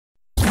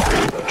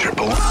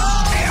Triple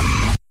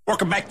M.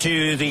 Welcome back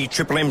to the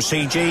Triple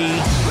MCG.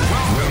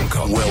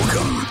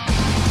 Welcome.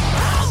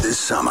 This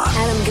summer.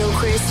 Adam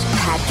Gilchrist,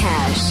 Pat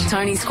Cash,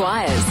 Tony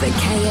Squires, the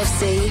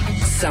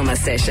KFC Summer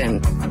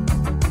Session.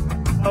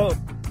 Oh,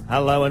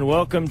 hello and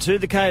welcome to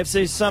the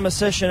KFC Summer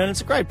Session, and it's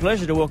a great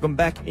pleasure to welcome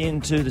back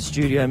into the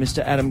studio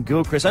Mr. Adam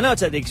Gilchrist. I know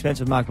it's at the expense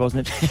of Mark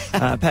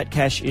Bosnich. Pat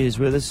Cash is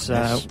with us.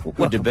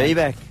 Good to be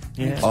back.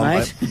 Yes,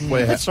 mate.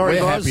 We're Sorry,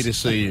 guys. happy to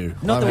see you.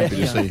 Not I'm that-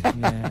 happy to see you.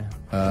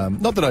 Yeah.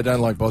 Not that I don't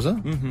like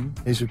Bozza.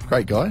 Mm-hmm. He's a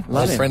great guy.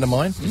 Love a him. friend of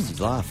mine. Just his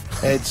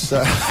laugh. It's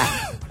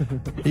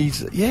he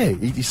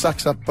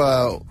sucks up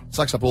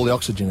all the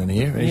oxygen in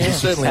here. He's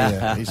certainly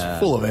he's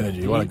full of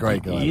energy. What a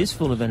great guy. He is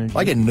full of energy.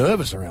 I get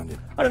nervous around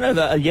him. I don't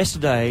know,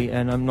 yesterday,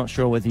 and I'm not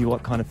sure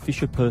what kind of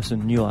Fisher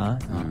person you are,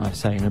 I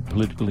say in a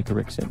politically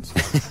correct sense,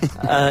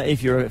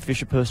 if you're a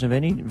Fisher person of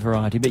any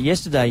variety, but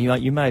yesterday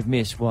you may have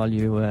missed while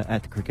you were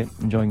at the cricket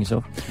enjoying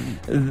yourself.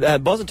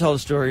 Bozza told a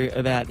story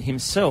about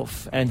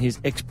himself and his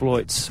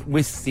exploits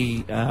with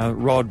the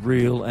rod,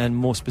 reel, and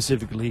more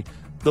specifically,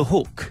 the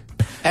hook.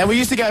 And we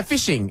used to go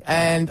fishing,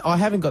 and I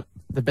haven't got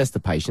the best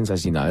of patience,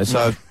 as you know,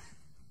 so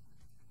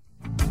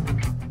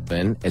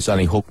then it's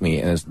only hooked me,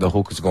 and the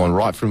hook has gone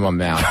right through my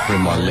mouth, through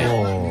my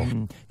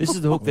lip. This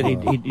is the hook that he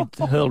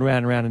hurled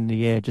around in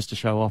the air just to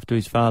show off to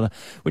his father,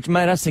 which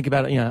made us think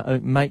about,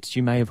 mates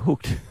you may have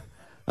hooked.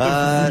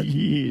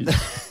 Years.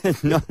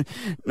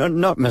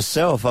 not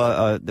myself.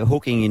 The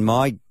hooking in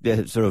my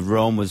sort of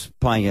realm was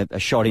playing a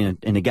shot in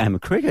a game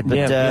of cricket.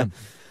 But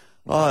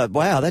oh,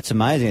 wow, that's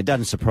amazing. It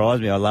doesn't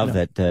surprise me. I love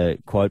that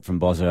quote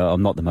from Bozza.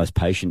 I'm not the most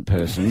patient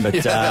person, but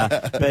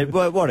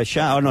what a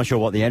shame. I'm not sure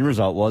what the end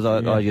result was.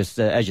 I just,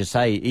 as you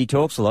say, he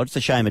talks a lot. It's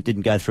a shame it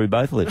didn't go through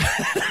both lips.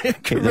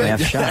 Keep the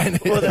mouth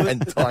shut.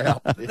 And tie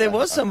up. There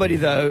was somebody,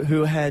 though,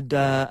 who had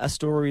a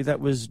story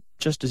that was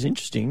just as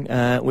interesting,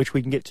 which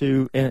we can get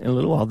to in a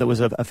little while. There was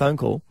a phone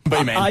call.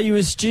 Are you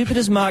as stupid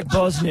as Mark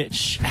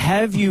Bosnich?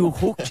 Have you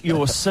hooked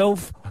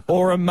yourself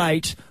or a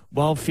mate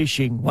while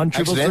fishing? 1-333-5.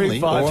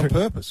 Accidentally or on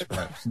purpose,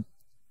 perhaps.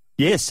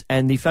 Yes,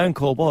 and the phone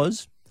call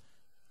was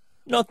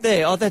not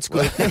there. Oh, that's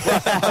good.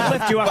 I've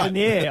left you up in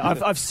the air.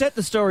 I've set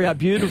the story up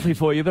beautifully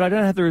for you, but I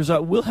don't have the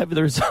result. We'll have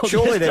the result.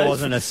 Surely there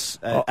wasn't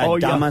a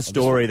dumber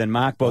story than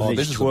Mark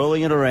Bosnich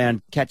twirling it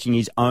around, catching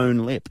his own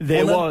lip.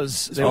 There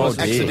was. It was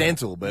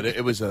accidental, but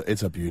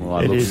it's a beauty. Well,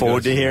 I look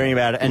forward to hearing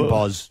about it. And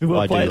Boz,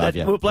 I do love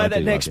you. We'll play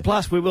that next.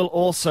 Plus, we will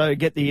also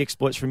get the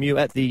exploits from you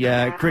at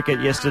the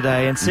cricket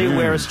yesterday and see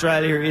where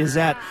Australia is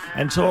at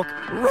and talk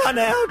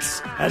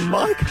run-outs and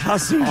Mike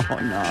Hussey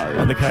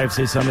on the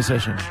KFC Summer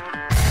Session.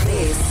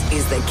 This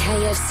is the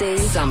KFC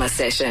Summer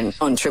Session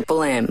on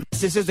Triple M.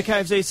 This is the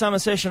KFC Summer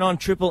Session on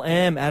Triple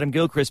M. Adam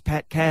Gilchrist,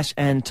 Pat Cash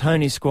and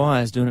Tony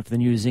Squires doing it for the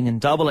New Zing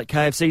and double at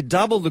KFC.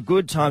 Double the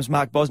good times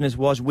Mark Bosnich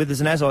was with us.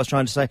 And as I was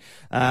trying to say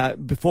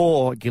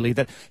before, Gilly,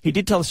 that he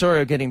did tell the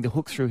story of getting the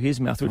hook through his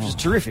mouth, which was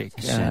terrific.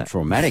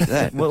 Traumatic,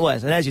 that. Well, it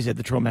was. And as you said,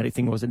 the traumatic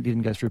thing was it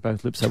didn't go through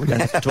both lips, so we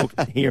don't have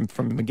to hear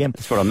from him again.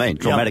 That's what I mean.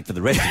 Traumatic for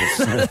the rest of us.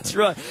 That's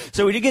right.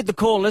 So we did get the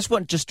call. Let's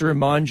want just to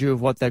remind you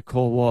of what that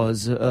call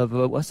was,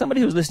 of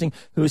somebody who was listening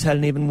who has had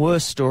an even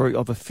worse story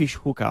of a fish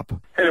hookup.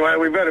 Anyway,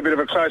 we've had a bit of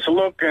a closer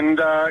look, and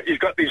he's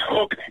got this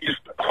hook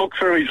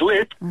through his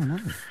lip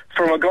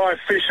from a guy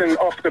fishing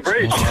off the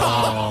bridge.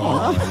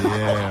 Oh,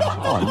 yeah.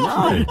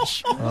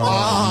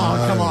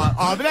 Oh, come on.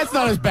 Oh, but that's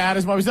not as bad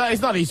as mine.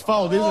 It's not his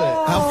fault, is it?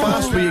 How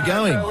fast were you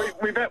going?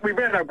 We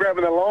ended up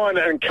grabbing the line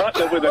and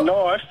cutting it with a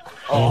knife.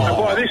 And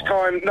by this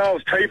time,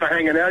 Noel's teeth are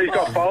hanging out. He's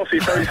got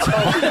falsies, so his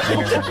falsies are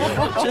hanging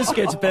out. It just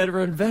gets better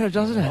and better,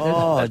 doesn't it?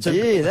 Oh,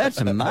 dear, that's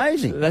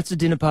amazing. That's a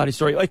dinner party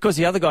story. Of course,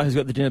 the other guy who's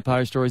got the dinner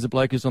party story is the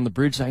bloke who's on the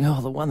bridge saying,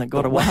 oh, the one that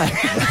got away.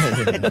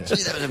 Gee, that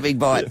was a big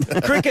bite.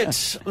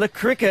 The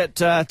cricket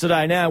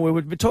today. Now,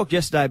 we talked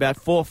yesterday about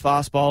 4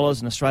 fast bowlers,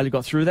 and Australia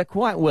got through that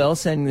quite well,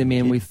 sending them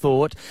in, we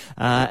thought.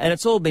 And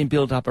it's all been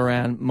built up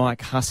around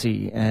Mike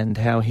Hussey and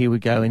how he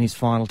would go in his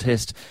final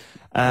test.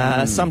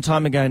 Some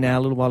time ago now,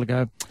 a little while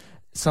ago,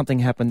 something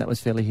happened that was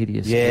fairly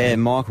hideous. Yeah,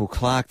 Michael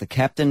Clarke, the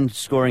captain,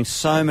 scoring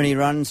so many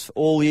runs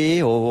all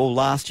year, or all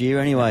last year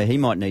anyway. He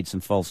might need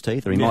some false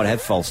teeth, or he might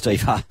have false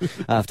teeth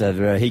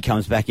after he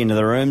comes back into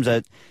the rooms.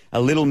 A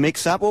little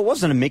mix-up. Well, it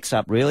wasn't a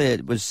mix-up, really.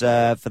 It was,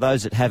 for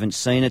those that haven't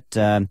seen it,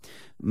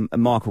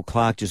 Michael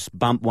Clarke just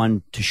bumped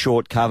one to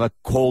short cover,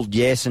 called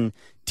yes, and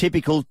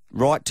typical,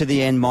 right to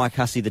the end, Mike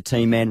Hussey, the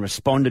team man,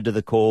 responded to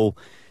the call,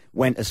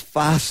 went as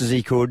fast as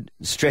he could,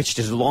 stretched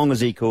as long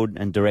as he could,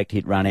 and direct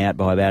hit run out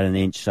by about an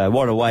inch. So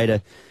what a way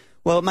to...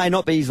 Well, it may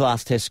not be his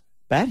last test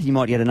bat. He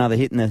might get another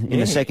hit in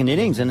the second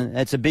innings, and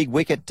it's a big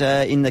wicket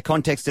in the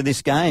context of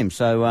this game.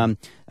 So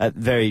a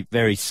very,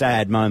 very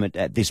sad moment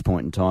at this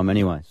point in time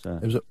anyway. So.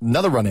 There was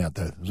another run out,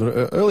 though. It was an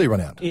early run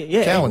out.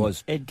 Yeah, Cowan. it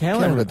was. Ed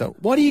Cowan.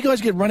 Why do you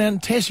guys get run out in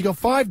tests? You got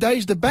 5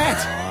 days to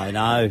bat. I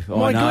know.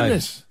 My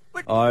goodness.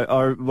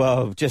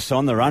 Well, just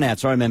on the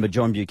run-outs, I remember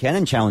John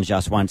Buchanan challenged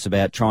us once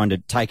about trying to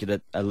take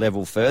it a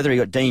level further. He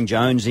got Dean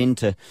Jones in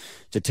to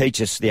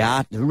teach us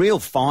the real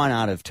fine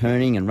art of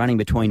turning and running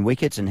between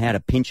wickets and how to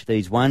pinch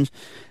these ones,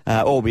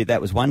 albeit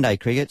that was one-day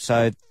cricket.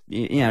 So,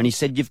 and he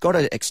said, you've got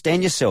to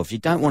extend yourself. You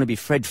don't want to be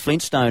Fred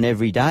Flintstone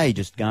every day,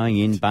 just going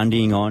in,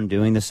 bundying on,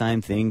 doing the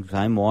same thing,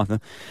 same wife.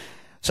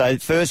 So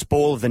first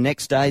ball of the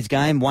next day's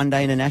game,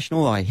 one-day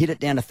international, I hit it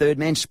down to third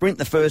man, sprint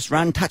the first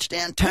run,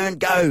 touchdown, turn,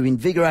 go,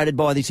 invigorated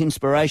by this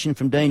inspiration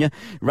from Dina,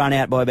 run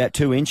out by about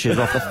 2 inches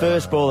off the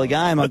first ball of the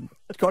game. I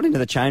got into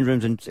the change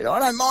rooms and said, I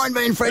don't mind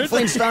being Fred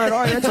Flintstone,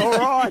 that's all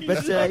right, but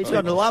he's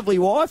got a lovely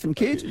wife and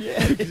kids.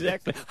 Yeah,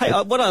 exactly. Hey,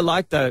 what I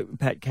like, though,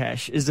 Pat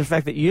Cash, is the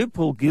fact that you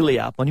pull Gilly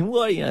up on him.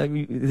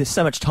 There's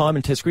so much time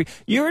in Test cricket.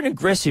 You're an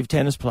aggressive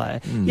tennis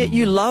player, yet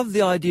you love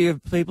the idea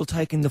of people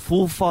taking the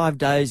full 5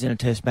 days in a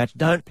Test match,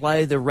 don't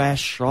play the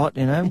rash shot,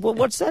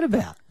 What's that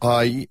about?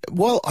 I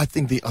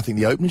think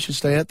the openers should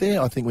stay out there.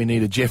 I think we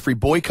need a Jeffrey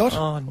boycott.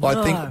 Oh, no.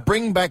 I think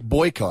bring back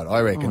boycott, I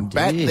reckon.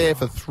 Bat there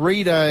for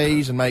 3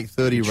 days and make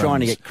 30 runs.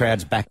 Trying to get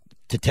crowds back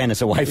to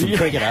tennis away from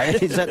cricket, eh?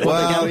 Is that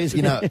what the go is?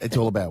 It's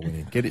all about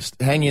winning.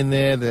 Hang in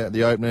there,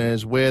 the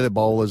openers, wear the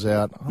bowlers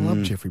out. I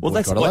love Jeffrey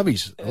Boycott.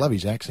 I love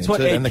his accent too,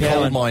 and the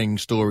coal mining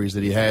stories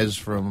that he has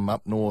from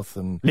up north.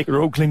 And Yeah.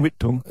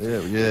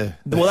 Yeah.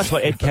 Well, that's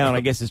what Ed Cowan,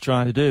 I guess, is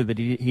trying to do, but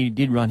he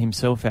did run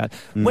himself out.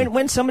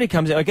 When somebody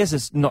comes out, I guess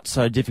it's not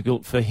so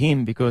difficult for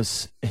him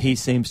because he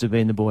seems to have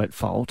been the boy at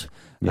fault.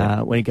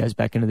 When he goes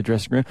back into the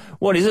dressing room.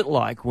 What is it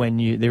like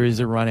when there is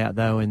a run out,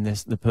 though, and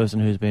the person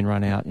who's been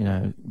run out,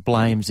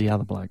 blames the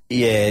other bloke?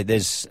 Yeah,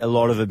 there's a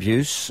lot of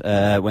abuse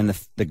when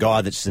the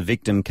guy that's the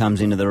victim comes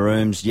into the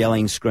rooms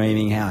yelling,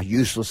 screaming how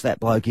useless that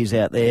bloke is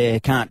out there,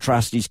 can't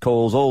trust his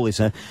calls, all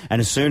this. And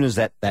as soon as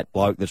that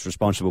bloke that's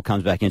responsible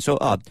comes back in,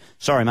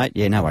 sorry, mate,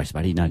 yeah, no worries,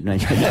 buddy, no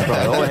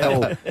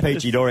all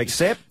peachy door,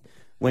 except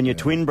when your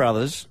twin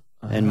brothers...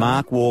 And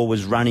Mark Waugh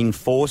was running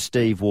for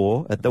Steve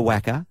Waugh at the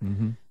Wacker,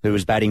 who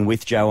was batting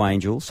with Joe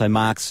Angel. So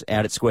Mark's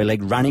out at square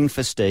leg running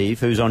for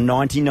Steve, who's on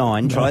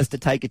 99, tries to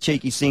take a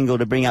cheeky single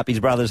to bring up his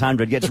brother's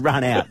 100, gets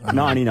run out,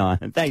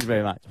 99. Thanks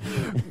very much.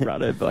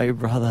 Run it by your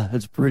brother.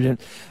 It's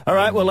brilliant. All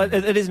right, well,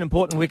 it is an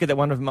important wicket, that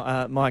one of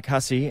Mike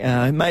Hussey.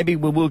 Maybe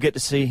we will get to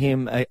see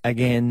him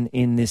again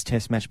in this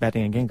Test match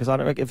batting again, because I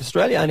don't reckon if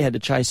Australia only had to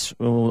chase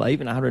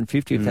even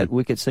 150, if that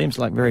wicket seems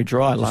like very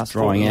dry last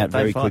drying out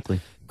very quickly.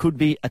 Could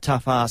be a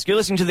tough ask. You're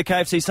listening to the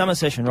KFC Summer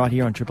Session right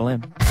here on Triple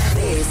M.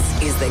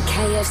 This is the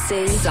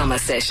KFC Summer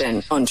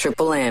Session on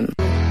Triple M.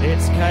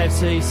 It's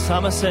KFC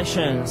Summer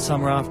Session,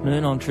 summer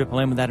afternoon on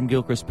Triple M with Adam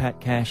Gilchrist, Pat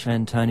Cash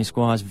and Tony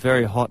Squires.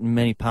 Very hot in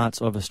many parts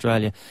of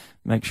Australia.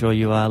 Make sure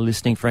you are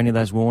listening for any of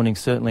those warnings.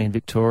 Certainly in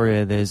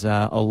Victoria, there's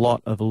a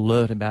lot of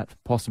alert about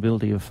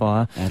possibility of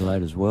fire.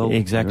 Adelaide as well.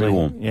 Exactly. Very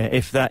warm. Yeah,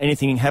 if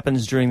anything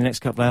happens during the next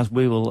couple of hours,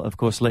 we will, of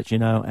course, let you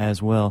know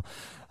as well.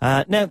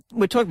 Now,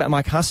 we're talking about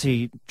Mike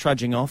Hussey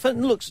trudging off,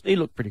 and he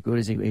looked pretty good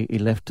as he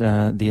left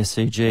the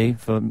SCG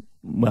for,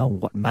 well,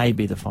 what may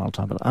be the final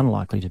time, but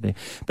unlikely to be.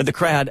 But the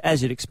crowd,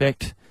 as you'd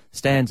expect,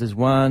 stands as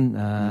one.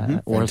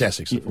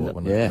 Fantastic support,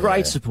 wasn't it? Yeah.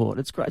 Great support.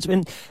 It's great.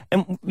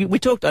 And we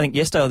talked, I think,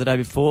 yesterday or the day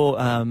before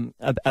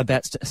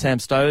about Sam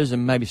Stowes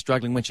and maybe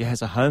struggling when she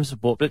has a home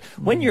support. But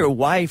when you're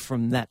away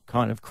from that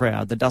kind of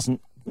crowd that doesn't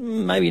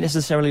maybe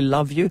necessarily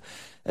love you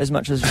as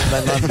much as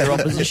they love your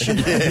opposition.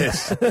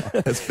 Yes,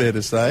 that's fair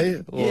to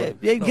say. Yeah,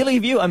 Gilly,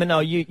 have you? I mean, no,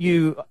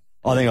 you.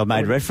 I think I've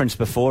made reference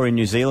before in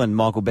New Zealand,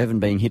 Michael Bevan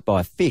being hit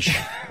by a fish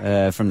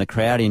from the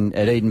crowd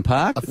at Eden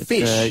Park. A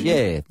fish?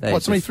 Yeah.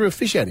 Somebody threw a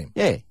fish at him?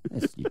 Yeah.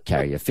 You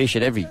carry a fish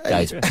at every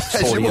day's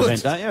sporting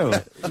event, don't you?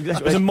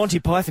 It was a Monty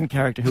Python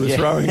character who was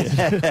throwing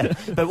it.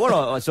 But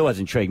what it's always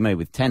intrigued me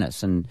with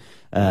tennis and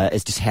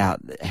is just how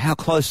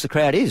close the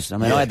crowd is. I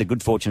mean, I had the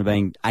good fortune of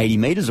being 80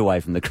 metres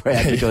away from the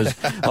crowd because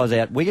I was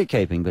out wicket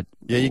keeping. But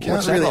yeah, you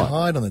can't really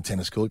hide on the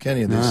tennis court, can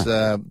you?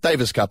 There's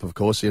Davis Cup, of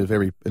course. You're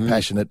very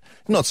passionate.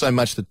 Not so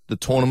much the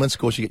tournaments.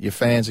 Of course, you get your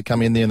fans that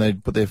come in there and they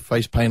put their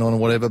face paint on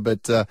and whatever.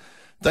 But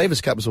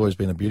Davis Cup has always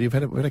been a beauty. We've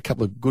had a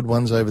couple of good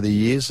ones over the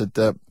years.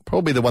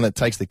 Probably the one that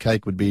takes the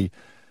cake would be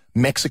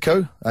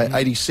Mexico,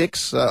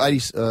 86,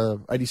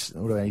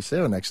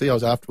 87 actually. I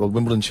was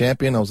Wimbledon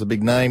champion. I was a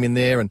big name in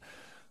there,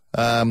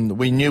 and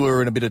we knew we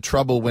were in a bit of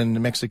trouble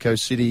when Mexico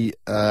City,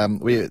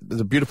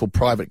 there's a beautiful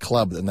private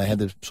club, and they had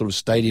this sort of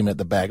stadium at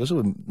the back. It was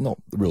sort of not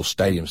the real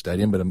stadium,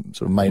 but a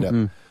sort of made up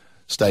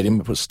stadium.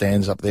 We put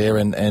stands up there,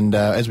 and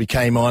as we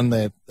came on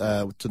to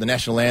the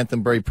national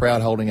anthem, very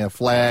proud, holding our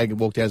flag,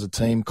 walked out as a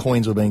team.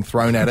 Coins were being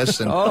thrown at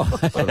us, and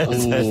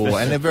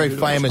and they're very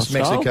famous.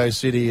 Mexico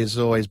City has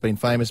always been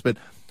famous, but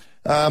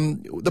there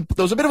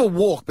was a bit of a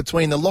walk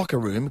between the locker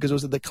room because it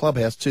was at the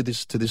clubhouse to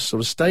this sort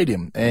of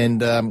stadium,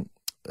 and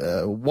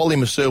Wally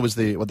Masur was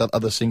the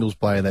other singles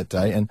player that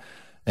day, and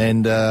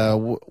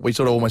we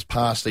sort of almost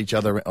passed each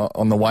other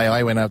on the way.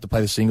 I went out to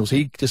play the singles.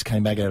 He just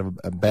came back out of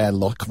a bad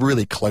lock,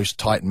 really close,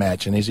 tight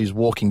match, and as he's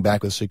walking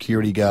back with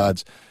security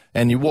guards,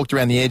 and he walked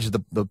around the edge of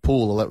the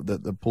pool at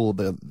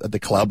the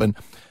club, and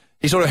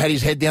he sort of had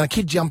his head down. A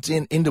kid jumped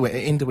into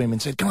him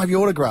and said, "Can I have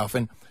your autograph?"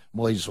 And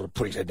Wally just sort of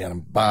put his head down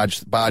and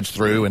barged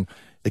through, and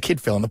the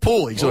kid fell in the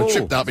pool. He sort of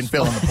tripped up and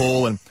fell in the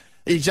pool, and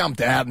he jumped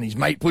out, and his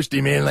mate pushed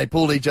him in, and they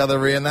pulled each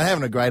other in. They're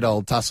having a great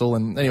old tussle,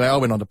 and anyway, I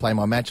went on to play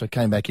my match. I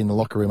came back in the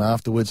locker room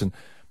afterwards, and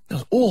there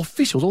was all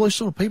officials, all those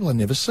sort of people I'd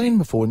never seen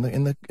before in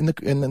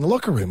the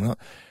locker room,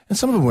 and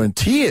some of them were in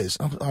tears.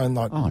 I'm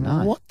like, oh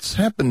no, what's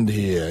happened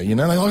here? You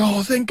know, they're like,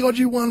 oh, thank God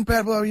you won,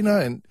 Pat. You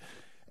know,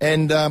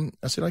 and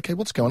I said, okay,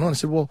 what's going on? I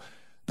said, well,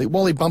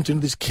 Wally bumped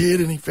into this kid,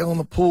 and he fell in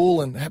the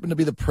pool, and happened to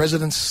be the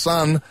president's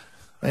son.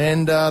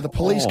 And the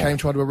police came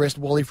trying to arrest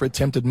Wally for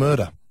attempted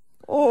murder.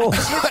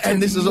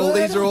 And these are all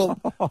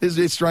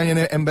the Australian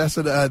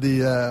ambassador,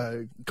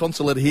 the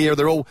consulate here.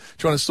 They're all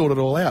trying to sort it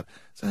all out.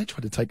 So they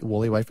tried to take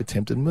Wally away for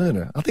attempted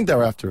murder. I think they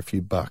were after a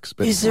few bucks.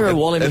 But is there a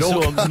Wally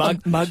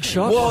mug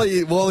shot?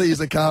 Wally is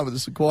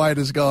the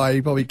quietest guy.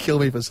 He probably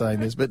killed me for saying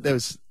this, but there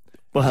was.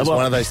 Well, it's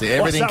one of those things.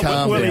 Everything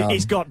calmed down.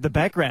 He's got the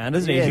background,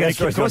 isn't he? Yeah, He's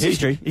got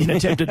history. He's an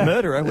attempted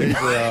murderer.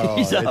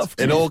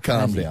 It all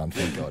calmed down,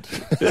 thank God.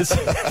 This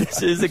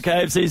is the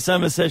KFC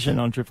Summer Session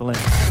on Triple M.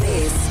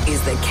 This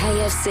is the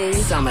KFC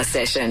Summer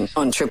Session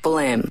on Triple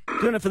M.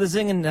 Doing it for the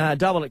Zing and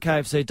double at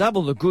KFC.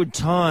 Double the good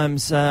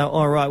times.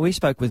 All right, we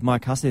spoke with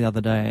Mike Hussey the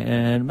other day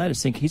and made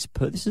us think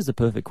this is the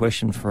perfect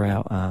question for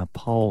our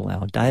poll,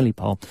 our daily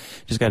poll.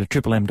 Just go to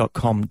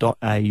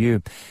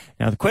triplem.com.au.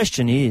 Now, the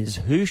question is,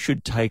 who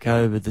should take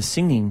over the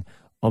singing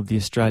of the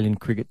Australian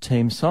cricket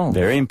team song?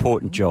 Very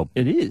important job.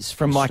 It is,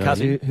 from Mike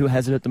Hussey, who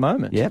has it at the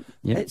moment. Yep.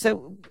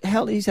 So,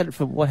 he's had it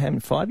for,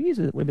 5 years?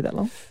 Would it be that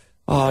long?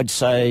 Oh, I'd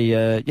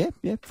say,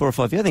 4 or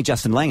 5 years. I think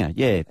Justin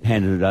Langer,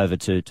 handed it over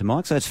to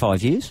Mike, so it's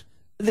 5 years.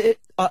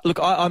 Look,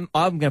 I'm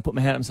going to put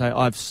my hand up and say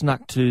I've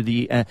snuck to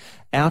the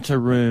outer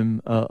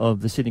room of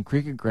the Sydney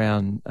Cricket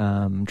Ground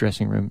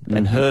dressing room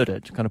and heard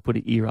it, kind of put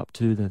an ear up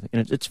to the thing.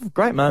 And it's a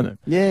great moment.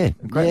 Yeah,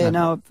 moment.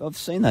 No, I've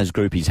seen those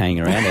groupies hanging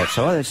around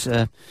outside. It's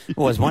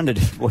always wondered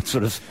what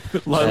sort of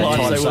low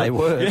lines they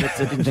were. Yeah. But I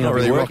didn't think Not I'd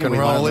be really rock working and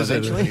with one roll, of is them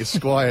it? eventually. Your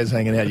Squire's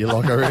hanging out your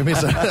locker room,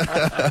 is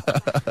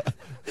it?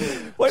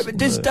 Wait, but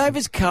does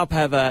Davis Cup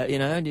have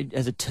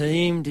as a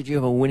team, did you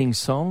have a winning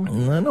song?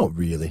 No, not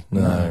really.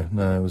 No,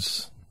 it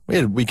was...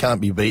 We can't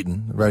be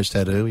beaten. Rose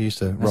Tattoo. We used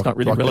to. That's not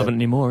really relevant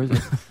anymore, is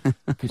it?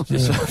 Because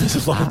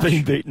there's a lot of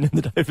being beaten in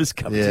the Davis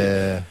Cup.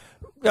 Yeah.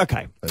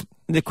 Okay.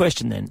 The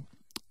question then: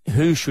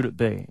 who should it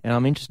be? And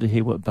I'm interested to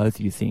hear what both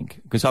of you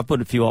think, because I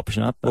put a few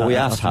options up. Well, we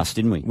asked Huss,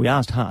 didn't we? We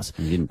asked Huss.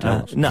 He didn't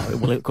tell us. No,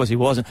 well, of course he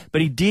wasn't,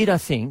 but he did, I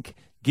think,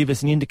 give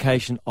us an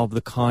indication of the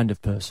kind of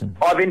person.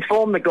 I've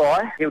informed the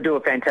guy. He'll do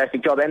a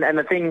fantastic job. And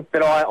the thing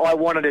that I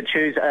wanted to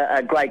choose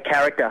a great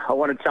character. I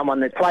wanted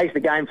someone that plays the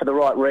game for the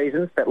right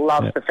reasons, that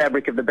loves the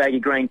fabric of the baggy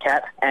green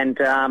cap, and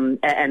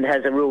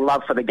has a real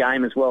love for the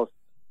game as well.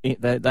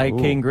 They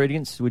key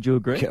ingredients, would you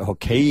agree?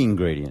 Key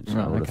ingredients,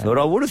 right, I would have thought.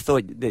 I would have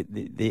thought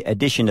the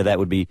addition to that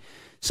would be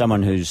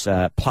someone who's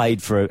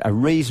played for a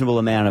reasonable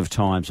amount of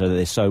time, so that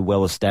they're so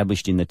well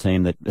established in the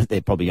team that they're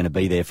probably going to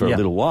be there for a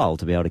little while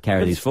to be able to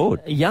carry this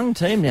forward. A young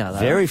team now, though.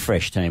 Very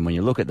fresh team when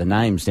you look at the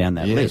names down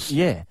that list.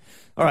 Yeah.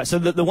 All right, so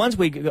the ones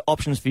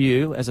options for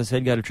you, as I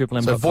said, go to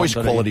triplem. So voice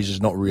qualities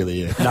is not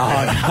really it. No,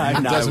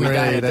 It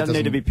doesn't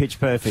need to be pitch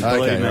perfect. Okay,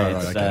 believe me.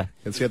 okay.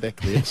 Let's get that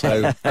clear.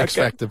 So X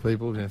Factor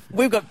people. Yeah.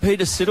 We've got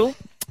Peter Siddle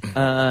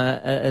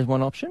as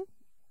one option.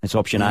 It's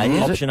option A,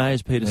 is Option A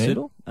is Peter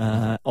Siddle.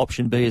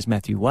 Option B is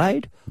Matthew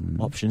Wade.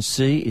 Option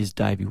C is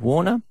Davey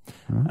Warner.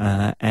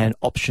 And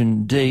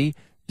option D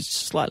is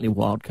slightly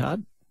wild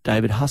card,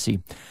 David Hussey.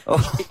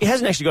 He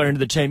hasn't actually got into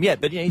the team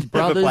yet, but his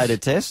brothers... Never played a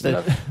test.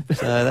 So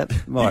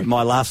that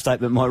my last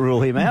statement might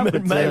rule him out.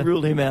 But may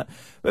rule him out.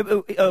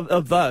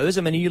 Of those,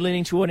 I mean, are you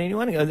leaning toward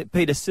anyone?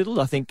 Peter Siddle,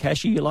 I think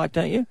Cashy you like,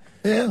 don't you?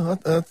 Yeah,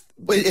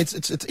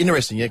 it's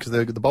interesting, because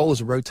the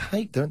bowlers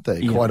rotate, don't they?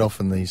 Yeah. Quite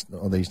often these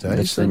days.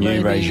 That's the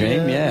new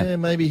regime, yeah.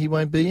 Maybe he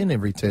won't be in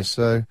every test.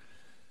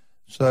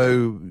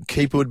 So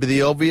keeper would be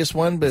the obvious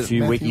one, but a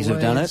few wikis have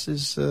done it.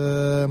 Is,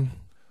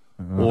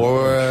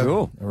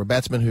 or a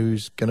batsman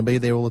who's going to be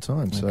there all the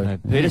time. So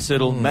Peter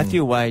Siddle,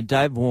 Matthew Wade,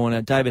 Dave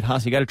Warner, David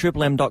Hussey. Go to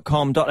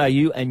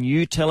triplem.com.au and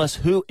you tell us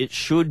who it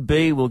should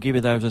be. We'll give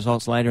you those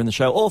results later in the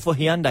show. All for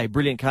Hyundai.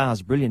 Brilliant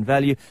cars, brilliant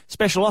value.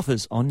 Special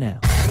offers on now.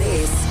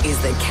 This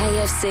is the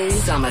KFC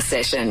Summer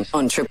Session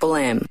on Triple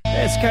M.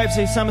 It's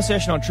KFC Summer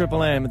Session on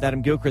Triple M with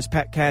Adam Gilchrist,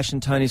 Pat Cash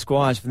and Tony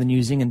Squires for the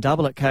new Zing and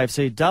double at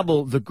KFC.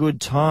 Double the good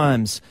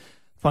times.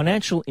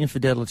 Financial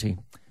infidelity.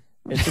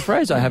 It's a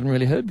phrase I haven't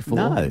really heard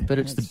before, but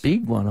it's the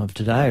big one of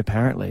today,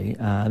 apparently.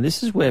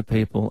 This is where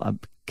people are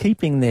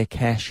keeping their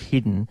cash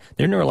hidden.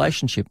 They're in a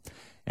relationship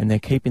and they're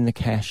keeping the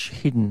cash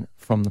hidden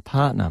from the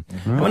partner.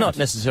 And we're not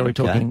necessarily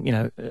talking,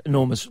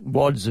 enormous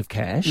wads of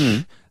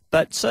cash,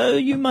 but so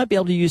you might be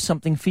able to use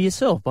something for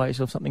yourself, buy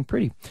yourself something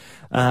pretty.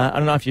 I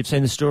don't know if you've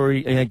seen the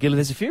story, Gilly,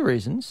 there's a few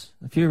reasons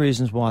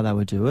why they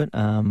would do it.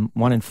 1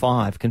 in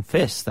 5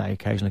 confess they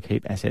occasionally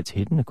keep assets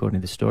hidden, according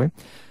to this story.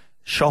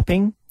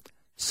 Shopping,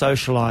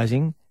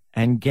 socialising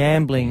and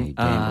gambling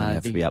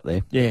have to be up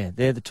there. Yeah,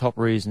 they're the top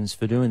reasons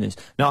for doing this.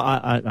 Now,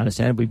 I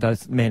understand we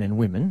both men and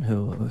women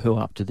who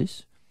are up to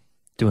this,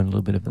 doing a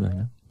little bit of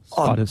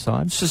Either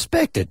side.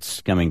 Suspect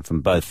it's coming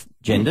from both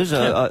genders.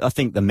 I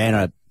think the men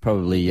are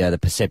probably the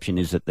perception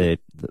is that they're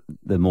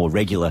the more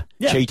regular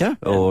cheater,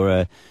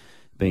 or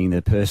being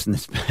the person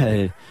that's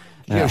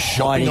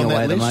hiding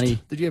away the money.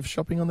 Did you have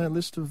shopping on that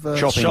list of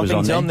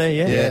Shopping's on there?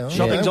 Yeah.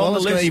 Shopping's on the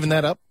let's list. Even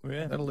that up.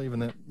 Yeah. That'll even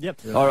that.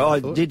 Yep. I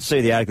did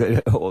see the article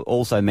that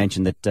also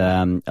mentioned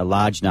that a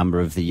large number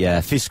of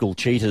the fiscal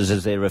cheaters,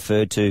 as they're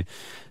referred to,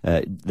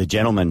 the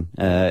gentlemen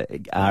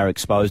are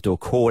exposed or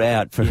caught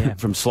out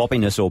from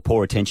sloppiness or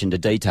poor attention to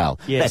detail.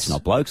 Yes. That's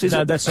not blokes, is it?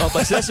 No, that's not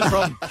blokes. That's the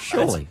problem.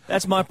 Surely.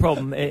 That's my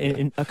problem,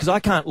 because I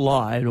can't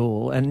lie at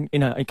all. And,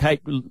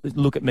 Kate will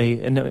look at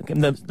me, and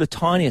the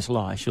tiniest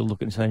lie, she'll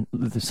look and say,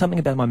 there's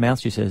something about my mouth,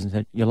 she says, and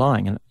said, you're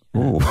lying. And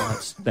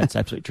that's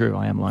absolutely true.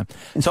 I am lying.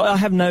 So I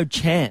have no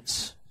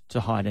chance to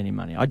hide any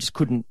money. I just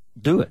couldn't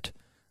do it.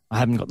 I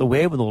haven't got the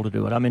wherewithal to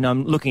do it. I mean,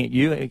 I'm looking at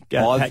you,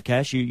 Pat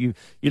Cash. You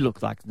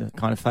look like the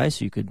kind of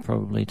face you could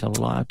probably tell a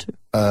lie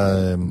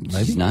to. Maybe.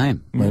 His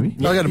name. Maybe.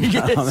 I got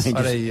Yes.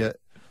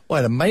 I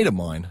had a mate of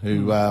mine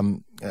who,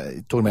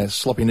 talking about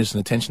sloppiness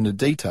and attention to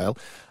detail,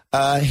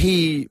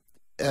 I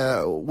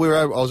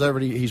was over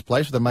at his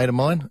place with a mate of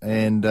mine,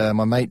 and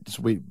my mate,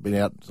 we'd been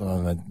out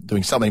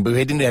doing something, but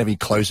we didn't have any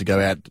clothes to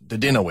go out to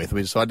dinner with.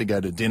 We decided to go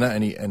to dinner,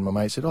 and my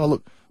mate said, "Oh,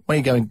 look, why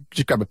don't you go and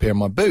just grab a pair of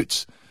my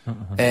boots?"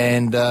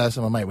 And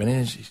so my mate went in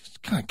and he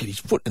can't get his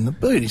foot in the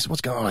boot. He said,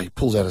 what's going on? He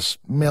pulls out a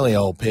smelly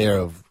old pair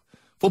of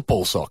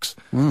football socks.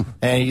 And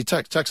he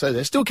tucks those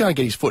there. Still can't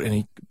get his foot, and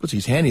he puts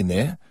his hand in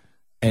there,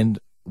 and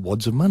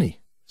wads of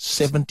money.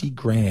 70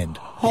 grand.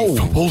 He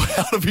pulled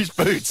out of his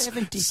boots.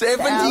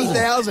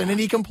 70,000, and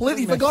he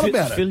completely forgot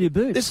about it. Fill your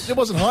boots. It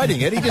wasn't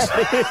hiding it. He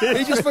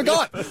just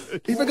forgot.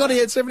 He forgot he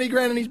had 70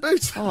 grand in his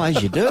boots. Oh,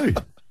 as you do.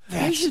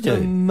 That's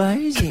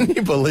amazing. Can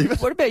you believe it?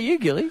 What about you,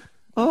 Gilly?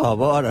 Oh,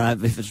 well, I don't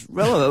know if it's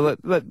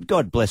relevant, but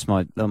God bless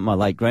my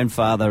late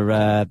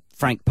grandfather,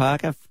 Frank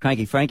Parker,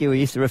 Cranky Frankie, we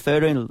used to refer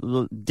to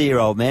him, dear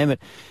old man.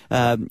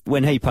 But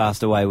when he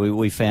passed away,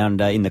 we found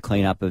in the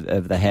clean-up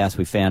of the house,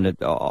 we found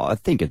I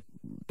think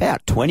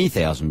about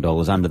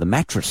 $20,000 under the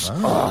mattress.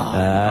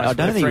 I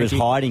don't think he was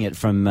hiding it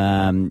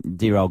from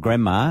dear old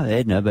Grandma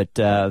Edna, but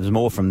it was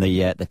more from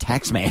the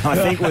tax man, I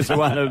think, was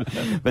one of.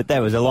 But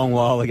that was a long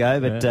while ago.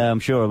 But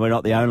I'm sure we're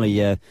not the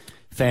only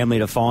family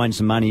to find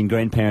some money in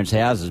grandparents'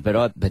 houses,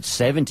 but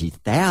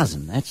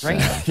 70,000.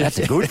 That's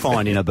a good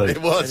find in a boot.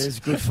 It was. It is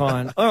a good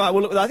find. All right.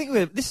 Well, look, I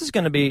think this is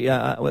going to be.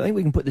 I think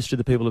we can put this to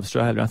the people of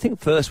Australia. I think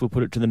first we'll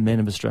put it to the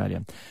men of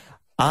Australia.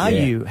 How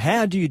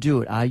do you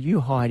do it? Are you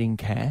hiding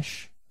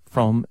cash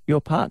from your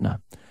partner?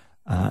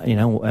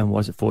 And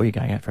was it for you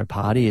going out for a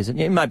party?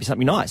 It might be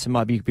something nice. It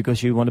might be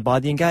because you want to buy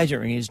the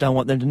engagement ring. You just don't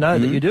want them to know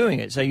that you're doing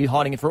it. So you're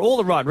hiding it for all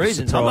the right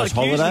reasons. I'm not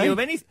accusing you of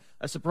anything.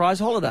 A surprise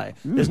holiday.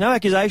 There's no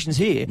accusations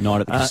here. Not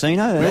at the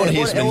casino. We want to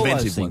hear some All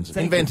inventive those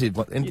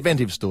ones.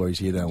 Inventive stories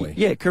here, don't we?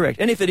 Yeah, correct.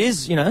 And if it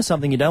is,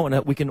 something you don't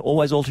want, we can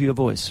always alter your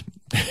voice.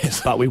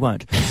 But we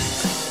won't.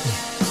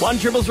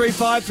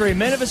 133353,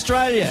 Men of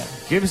Australia.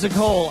 Give us a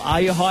call.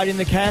 Are you hiding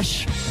the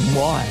cash? And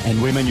why?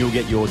 And women, you'll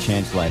get your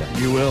chance later.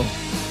 You will.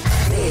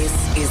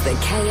 This is the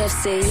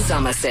KFC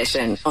Summer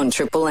Session on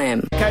Triple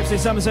M. KFC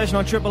Summer Session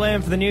on Triple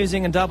M for the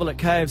newsing and double at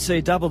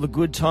KFC. Double the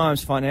good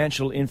times,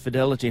 financial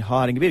infidelity,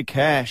 hiding a bit of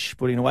cash,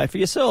 putting away for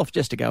yourself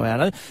just to go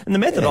out. And the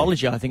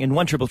methodology, I think, in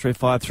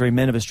 133353,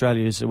 Men of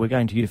Australia, we're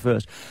going to you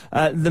first.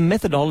 The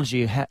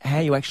methodology, how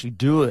you actually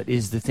do it,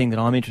 is the thing that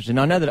I'm interested in.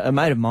 I know that a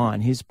mate of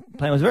mine, his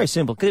plan was very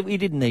simple, because he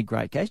didn't need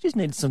great cash, he just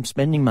needed some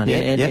spending money.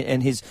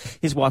 And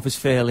his wife was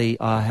fairly,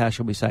 how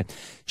shall we say,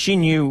 she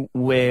knew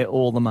where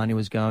all the money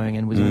was going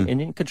and was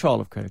in control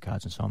of credit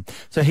cards and so on.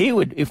 So he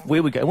would, if we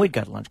would go, and we'd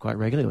go to lunch quite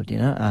regularly or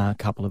dinner, a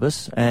couple of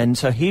us, and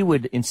so he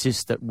would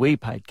insist that we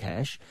paid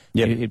cash.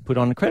 He'd put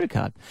on a credit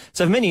card.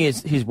 So for many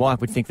years, his wife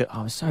would think that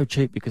I was so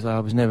cheap because I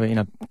was never,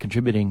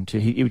 contributing to.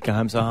 He would go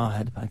home and say, I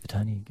had to pay for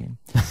Tony again.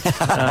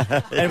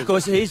 And of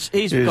course, he's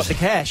got the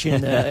cash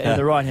in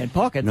the right hand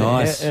pocket.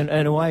 Nice. There,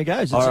 and away he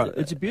goes.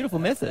 It's a beautiful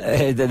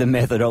method. The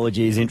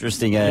methodology is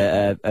interesting.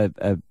 A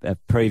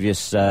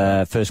previous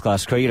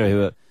first-class cricketer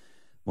who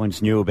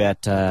once knew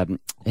about.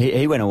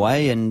 He went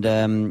away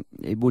and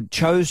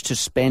chose to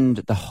spend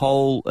the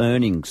whole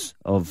earnings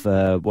of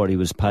what he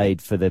was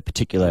paid for the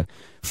particular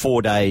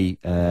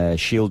 4-day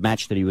Shield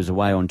match that he was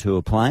away on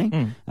tour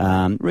playing.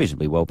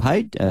 Reasonably well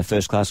paid,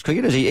 first-class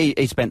cricketers.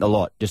 He spent a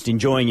lot just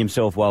enjoying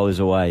himself while he was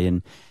away,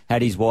 and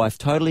had his wife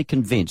totally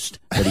convinced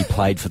that he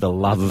played for the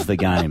love of the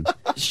game.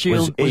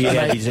 Shield, he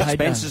had his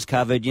expenses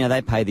covered.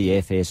 They pay the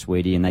airfare,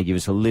 sweetie, and they give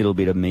us a little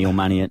bit of meal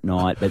money at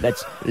night, but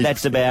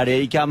that's about it.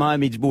 He'd come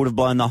home, he would have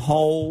blown the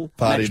whole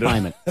match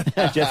payment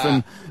just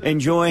from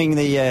enjoying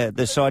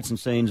the sights and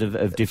scenes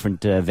of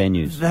different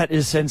venues. That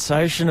is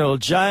sensational.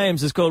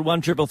 James has called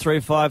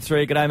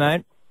 133353. G'day,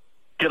 mate.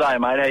 G'day,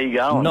 mate. How you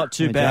going? Not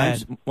too bad.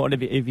 James. What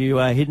have you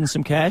hidden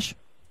some cash?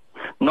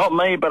 Not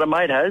me, but a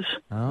mate has.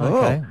 Oh,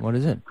 okay. What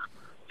is it?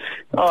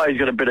 Oh, he's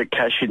got a bit of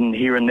cash hidden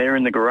here and there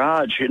in the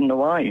garage, hidden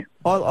away.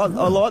 I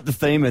like the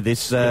theme of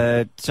this.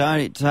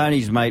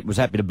 Tony's mate was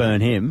happy to burn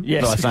him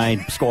by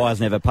saying Squires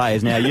never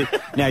pays. Now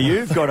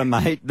you've got a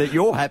mate that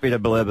you're happy to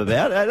blurb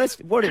about.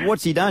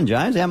 What's he done,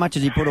 James? How much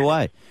has he put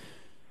away?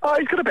 Oh,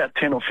 he's got about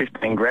 10 or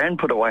 15 grand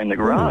put away in the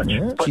garage.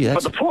 But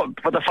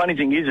the funny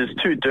thing is,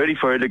 it's too dirty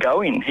for her to go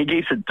in. He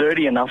keeps it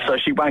dirty enough so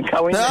she won't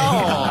go in.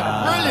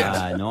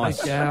 Brilliant!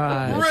 Nice.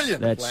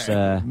 Brilliant. That's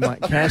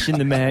Cash in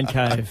the man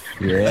cave.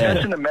 yeah.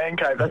 Cash in the man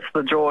cave, that's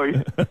the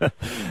joy.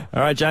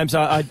 All right, James,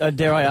 I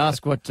dare I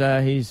ask what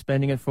he's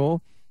spending it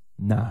for?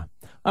 Nah.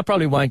 I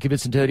probably won't give it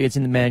some dirty. It's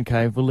in the man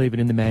cave. We'll leave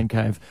it in the man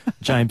cave.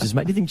 James's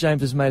mate. Do you think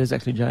James's mate is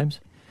actually James?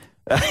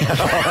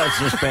 That's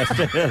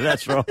suspect.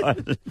 That's right.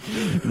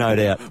 No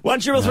doubt.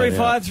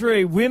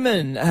 13353.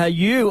 Women, are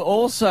you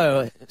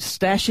also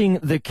stashing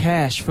the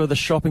cash for the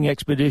shopping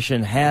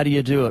expedition? How do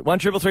you do it?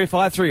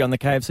 13353 on the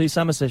KFC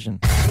Summer Session.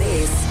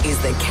 This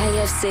is the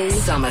KFC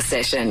Summer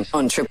Session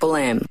on Triple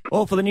M.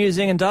 All for the new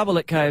Zing and Double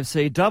at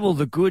KFC. Double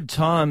the good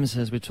times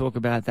as we talk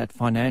about that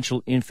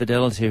financial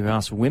infidelity. We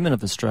ask women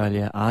of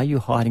Australia, are you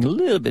hiding a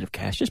little bit of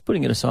cash, just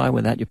putting it aside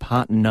without your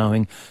partner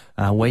knowing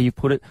where you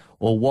put it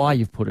or why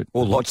you've put it?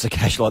 Or lots of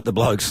cash like the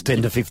blokes,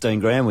 10 to 15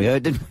 grand we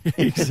heard, didn't we?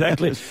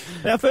 Exactly.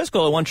 Our first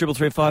caller,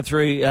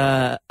 13353,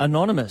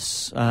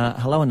 Anonymous.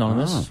 Hello,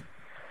 Anonymous. Oh.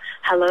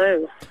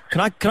 Hello. Can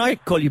I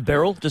call you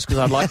Beryl just because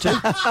I'd like to?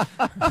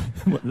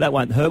 That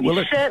won't hurt, will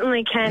it? You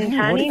certainly can,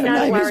 Tony.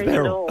 No worries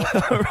at all.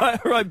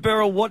 right,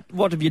 Beryl,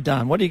 what have you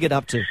done? What do you get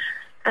up to?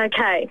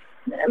 Okay.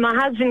 My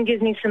husband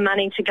gives me some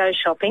money to go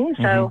shopping,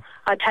 so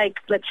I take,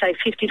 let's say,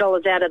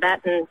 $50 out of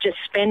that and just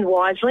spend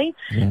wisely.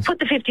 Yes. Put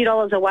the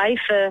 $50 away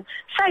for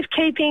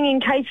safekeeping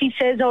in case he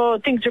says, oh,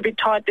 things are a bit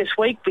tight this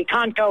week, we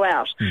can't go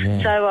out.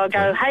 Yeah. So I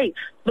go, hey,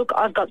 look,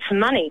 I've got some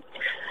money.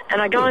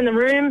 And I go in the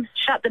room,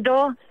 shut the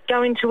door,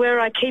 go into where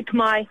I keep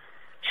my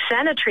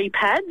sanitary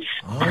pads.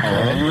 Oh,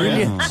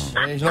 brilliant.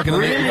 Yeah, he's not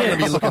going to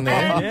be looking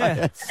there.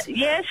 Yeah.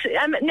 Yes.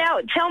 Now,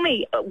 tell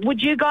me,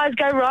 would you guys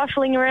go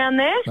rifling around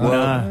there?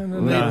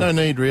 No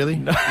need, really.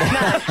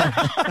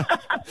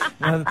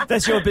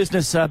 That's your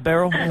business,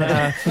 Beryl.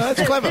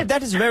 That's clever.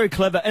 That is very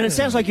clever. And it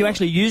sounds like you're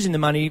actually using the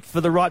money for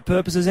the right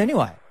purposes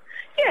anyway.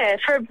 Yeah,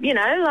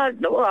 I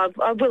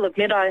will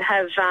admit I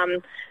have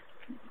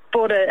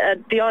bought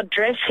the odd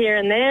dress here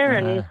and there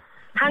and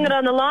hung it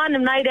on the line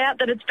and made out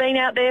that it's been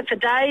out there for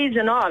days,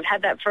 and I've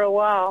had that for a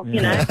while,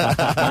 you know.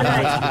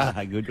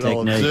 Good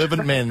Old technique.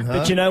 observant men, huh?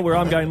 But you know where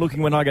I'm going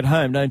looking when I get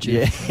home, don't you?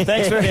 Yeah.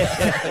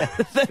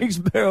 Thanks,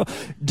 Beryl.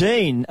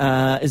 Dean,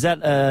 is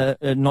that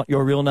not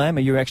your real name?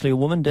 Are you actually a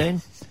woman,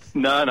 Dean?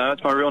 No,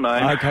 it's my real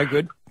name. Okay,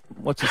 good.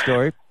 What's the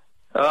story?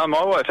 My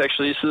wife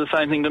actually used to do the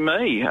same thing to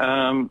me.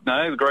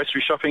 The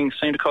grocery shopping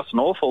seemed to cost an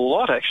awful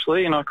lot,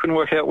 actually, and I couldn't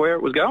work out where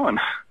it was going.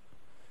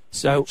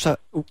 So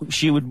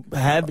she would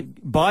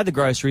buy the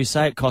groceries,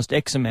 say it cost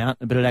X amount,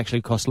 but it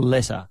actually cost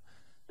lesser.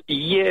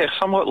 Yeah,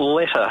 somewhat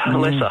lesser.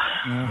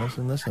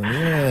 Listen,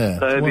 yeah.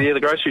 So the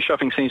grocery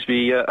shopping seems to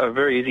be a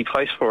very easy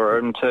place for her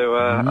and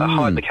to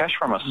hide the cash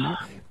from us.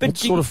 But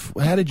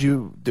how did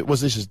you,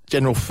 was this just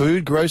general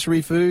food,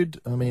 grocery food?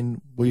 I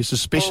mean, were you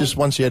suspicious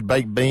once you had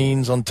baked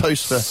beans on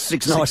toast for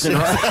 6 nights in a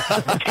row?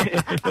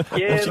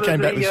 Yeah, once you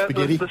came back with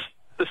spaghetti?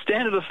 The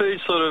standard of food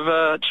sort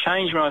of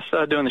changed when I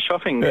started doing the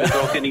shopping. I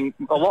was getting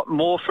a lot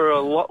more for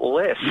a lot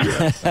less.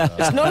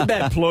 It's not a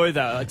bad ploy,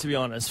 though, to be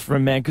honest, for a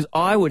man, because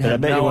I would have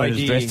no idea.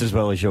 You weren't dressed as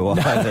well as your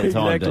wife at the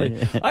time.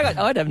 Exactly.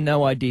 I'd have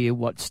no idea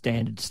what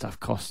standard stuff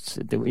costs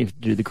if you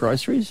do the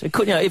groceries. It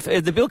could, if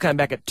the bill came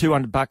back at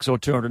 $200 or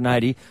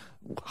 $280,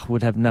 I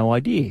would have no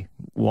idea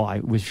why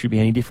it should be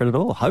any different at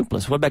all.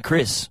 Hopeless. What about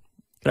Chris?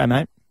 G'day,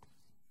 mate.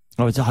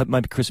 Oh,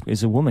 maybe Chris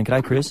is a woman.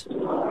 G'day, Chris.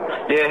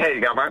 Yeah, here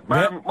you go, mate.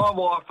 Yep. My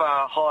wife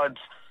hides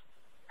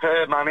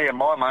her money and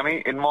my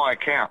money in my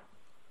account,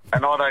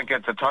 and I don't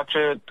get to touch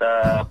it.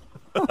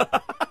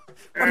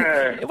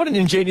 What an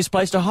ingenious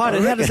place to hide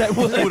it. How does that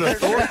work?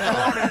 It's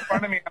right in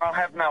front of me, and I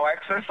have no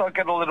access. I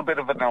get a little bit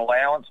of an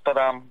allowance, but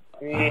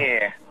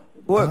yeah.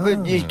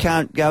 Well, you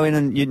can't go in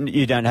and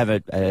you don't have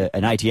an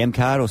ATM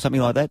card or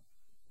something like that?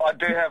 I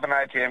do have an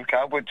ATM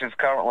card, which is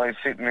currently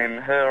sitting in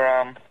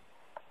her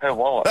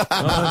wallet.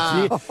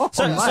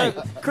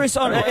 So, Chris,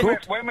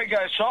 when we go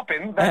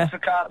shopping, that's the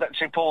card that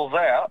she pulls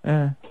out,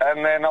 and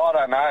then I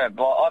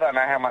don't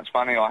know how much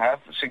money I have.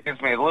 She gives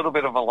me a little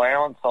bit of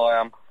allowance.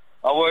 I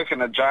work in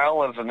a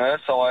jail as a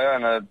nurse, so I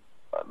earn a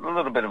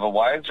little bit of a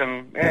wage,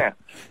 and yeah.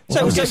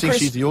 Well, I'm guessing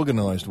she's the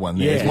organised one.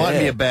 Yeah, it might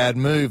be a bad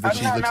move that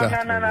she's looked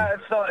after. No,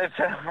 it's not. It's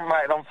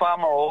mate, I'm far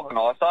more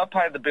organised. I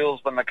pay the bills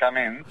when they come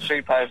in.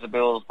 She pays the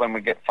bills when we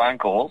get phone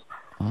calls.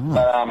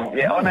 But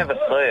I never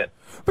see it.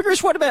 But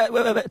Chris, what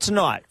about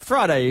tonight,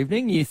 Friday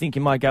evening? You think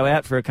you might go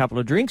out for a couple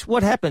of drinks?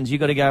 What happens? You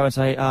got to go and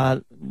say,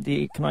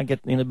 "Can I get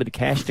in a bit of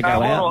cash to go out?"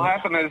 What will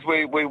happen is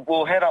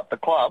we'll head up the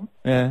club.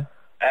 Yeah.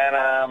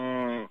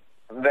 And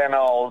then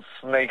I'll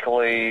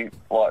sneakily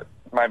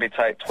maybe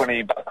take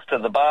 $20 to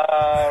the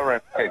bar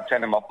and keep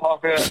 10 in my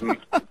pocket.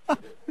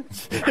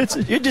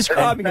 You're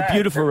describing a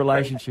beautiful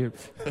relationship.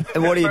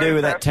 And what do you do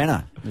with that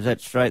tenner? Is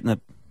that straight in the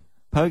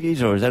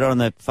pokies, or is that on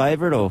the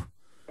favourite, or...?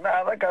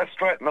 No, they go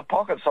straight in the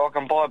pocket so I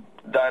can buy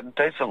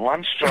decent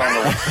lunch during the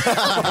week.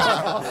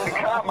 You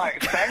can't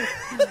make sense.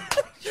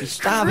 She's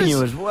starving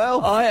you as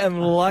well. I am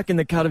liking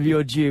the cut of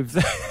your jib.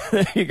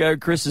 There you go.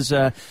 Chris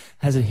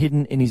has it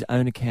hidden in his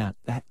own account.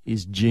 That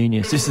is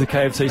genius. This is the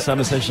KFC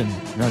Summer Session.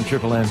 You're on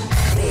Triple M.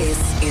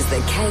 This is the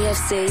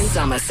KFC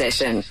Summer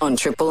Session on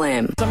Triple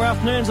M. Summer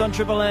afternoons on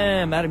Triple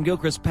M. Adam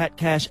Gilchrist, Pat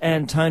Cash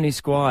and Tony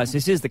Squires.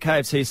 This is the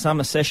KFC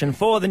Summer Session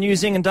for the New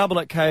Zing and Double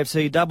at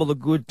KFC. Double the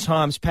good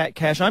times. Pat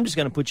Cash, I'm just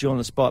going to put you on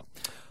the spot.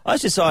 I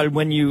just decided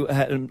when you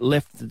had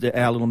left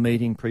our little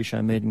meeting,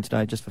 pre-show meeting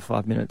today, just for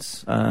 5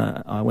 minutes,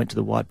 I went to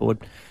the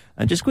whiteboard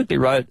and just quickly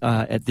wrote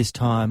at this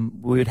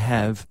time we would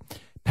have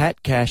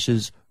Pat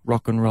Cash's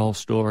rock and roll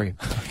story.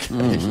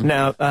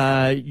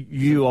 Now,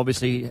 you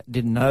obviously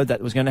didn't know that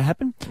was going to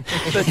happen,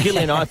 but Gilly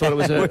and I thought it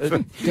was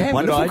a damn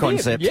wonderful good idea.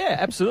 concept. Yeah,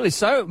 absolutely.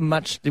 So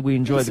much did we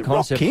enjoy the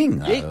concept. Rock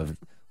king, yeah.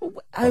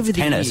 Over the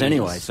tennis, years.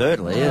 anyway,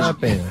 certainly.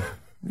 I've been...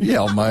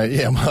 Yeah, I'm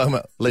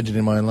a legend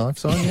in my own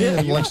lifetime.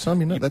 Yeah, lunchtime,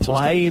 you know. That's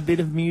play a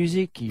bit of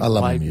music. I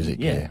love my music,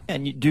 yeah.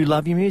 And you do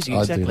love your music,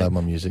 exactly. I do love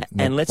my music.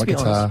 And let's my be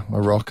guitar, honest. my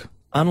rock.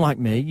 Unlike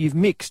me, you've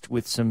mixed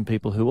with some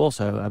people who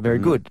also are very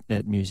good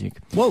at music.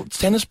 Well,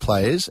 tennis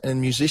players and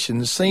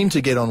musicians seem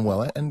to get on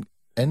well,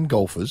 and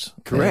golfers.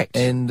 Correct.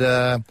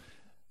 And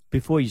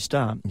before you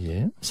start,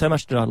 so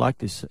much did I like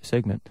this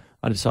segment,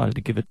 I decided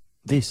to give it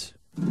this.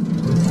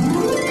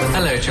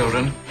 Hello,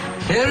 children.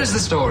 Here is the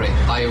story.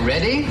 Are you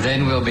ready?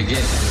 Then we'll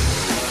begin.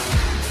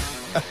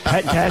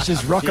 Pat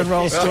Cash's rock and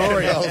roll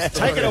story.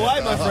 Take it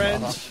away, my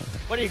friend.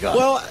 What do you got?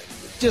 Well,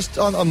 just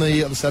on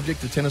the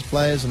subject of tennis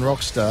players and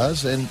rock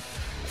stars, and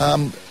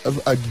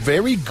a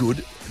very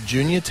good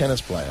junior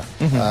tennis player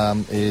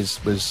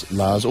was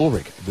Lars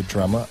Ulrich, the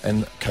drummer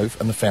and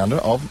the founder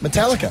of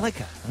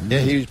Metallica. Yeah,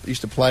 he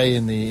used to play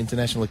in the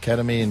International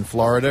Academy in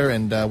Florida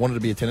and wanted to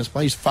be a tennis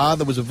player. His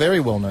father was a very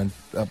well-known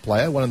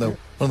player, one of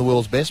the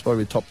world's best,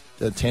 probably top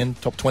 10,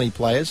 top 20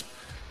 players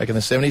back in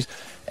the 70s.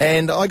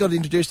 And I got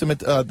introduced to the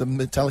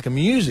Metallica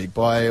music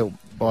by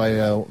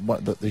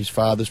his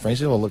father's friends.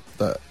 He said, well, look,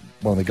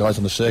 one of the guys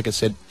on the circuit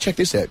said, check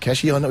this out,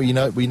 Cashy.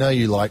 We know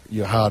you like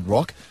your hard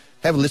rock.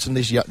 Have a listen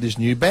to this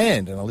new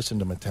band. And I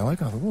listened to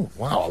Metallica. I thought, oh,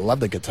 wow, I love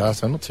the guitar,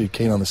 so I'm not too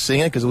keen on the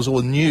singer because it was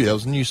all new. It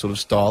was a new sort of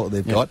style that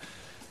they've got.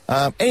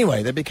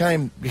 Anyway, they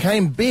became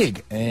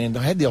big, and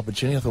I had the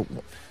opportunity. I thought,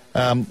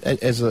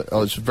 I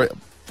was very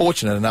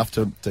fortunate enough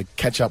to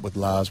catch up with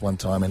Lars one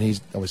time, and he's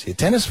obviously a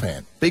tennis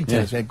fan, big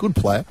tennis fan, good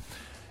player.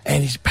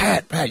 And he's,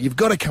 Pat, you've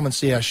got to come and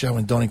see our show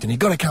in Donington. You've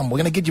got to come. We're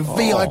going to get you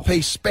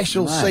VIP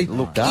special seat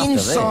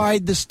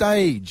inside the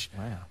stage.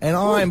 Wow. And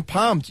I'm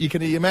pumped. You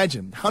can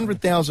imagine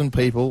 100,000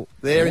 people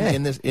there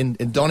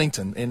in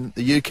Donington in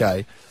the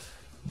UK.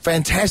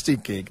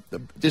 Fantastic gig.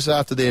 Just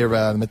after their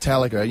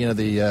Metallica,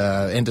 the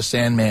Enter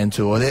Sandman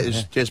tour. That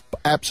is just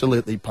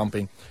absolutely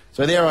pumping.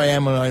 So there I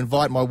am, and I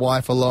invite my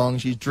wife along.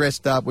 She's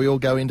dressed up. We all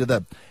go into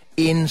the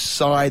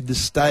inside the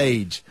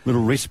stage.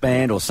 Little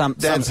wristband or some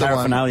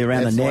paraphernalia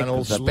around the neck.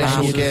 All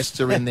special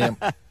guests are in there.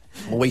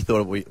 Well, we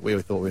thought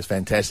it was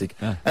fantastic.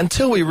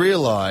 Until we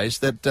realised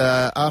that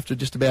after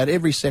just about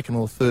every second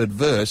or third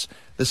verse,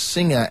 the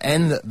singer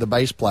and the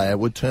bass player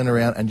would turn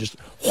around and just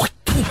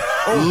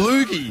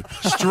loogie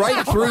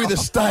straight through the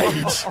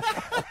stage.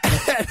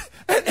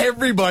 and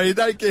everybody,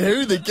 don't care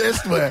who the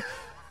guests were.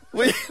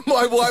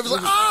 My wife was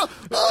like, oh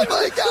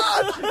my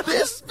God,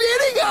 they're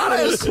spitting on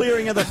us.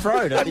 Clearing of the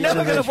throat. I'm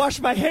never going to wash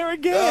my hair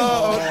again.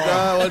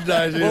 Oh,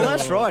 no. Well,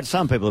 that's right.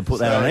 Some people have put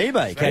that on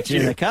eBay, catch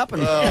it in a cup.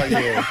 And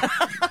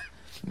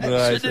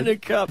Catch it in a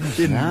cup.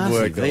 Didn't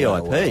work VIP.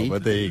 Well,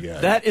 but there you go.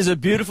 That is a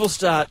beautiful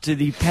start to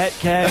the Pat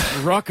Cash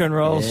rock and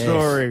roll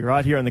story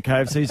right here on the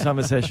KFC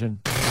Summer Session.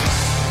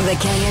 The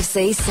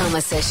KFC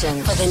Summer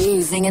Session for the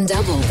new Zing and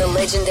Double. The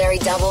legendary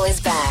double is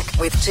back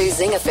with 2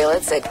 Zing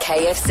affiliates at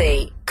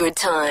KFC. Good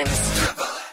times.